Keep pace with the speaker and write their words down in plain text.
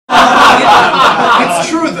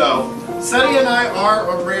Seti and I are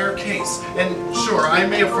a rare case, and sure, I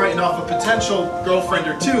may have frightened off a potential girlfriend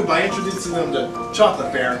or two by introducing them to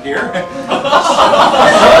Chocolate Bear here.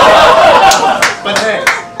 But hey,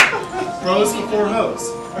 bros before hoes,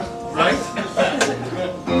 right?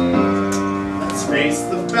 Let's face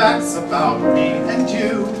the facts about me and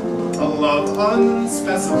you, a love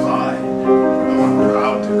unspecified. Though I'm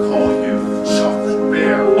proud to call you Chocolate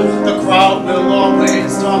Bear, the crowd will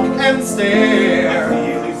always talk and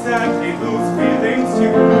stare. Exactly those feelings too,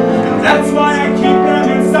 and that's why I keep them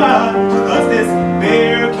inside. Cause this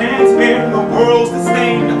bear can't bear the world's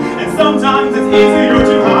disdain, and sometimes it's easier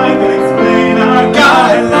to hide than explain. Our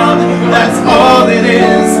guy love, that's all it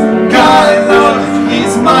is. Guy love,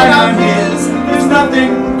 he's mine, I'm his. There's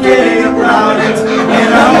nothing gay about it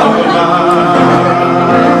in our lives.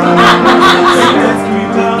 He asked me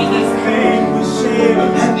about his name was Shane,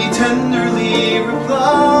 and he tenderly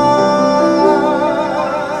replied,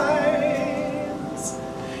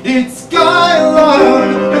 it's guy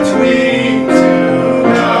love between two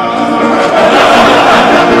guys.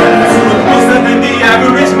 Closer than the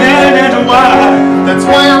average man and a wife. That's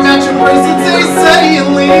why our match embrace it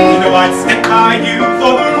insanely. You know I'd stick by you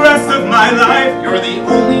for the rest of my life. You're the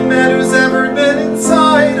only man who's ever been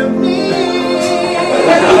inside of me.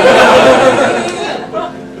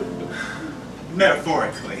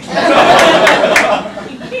 Metaphorically.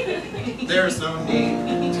 There's no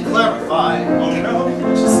need to clarify. Oh no.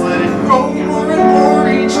 Just let it grow more and more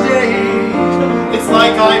each day. It's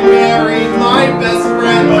like I married my best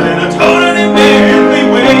friend, But in a totally manly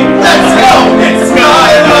way. let's go! It's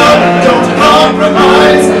guy love, don't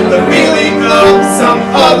compromise the feeling of some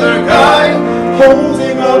other guy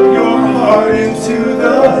holding up your heart into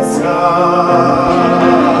the sky.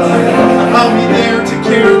 I'll be there to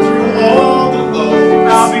care through all the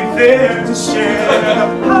lows. I'll be there to share the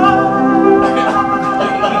high.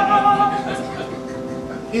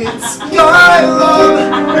 It's guy love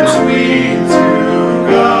between two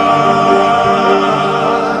guys.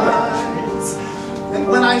 And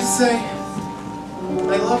when I say I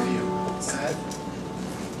love you, said,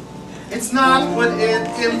 it's not what it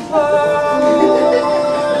implies.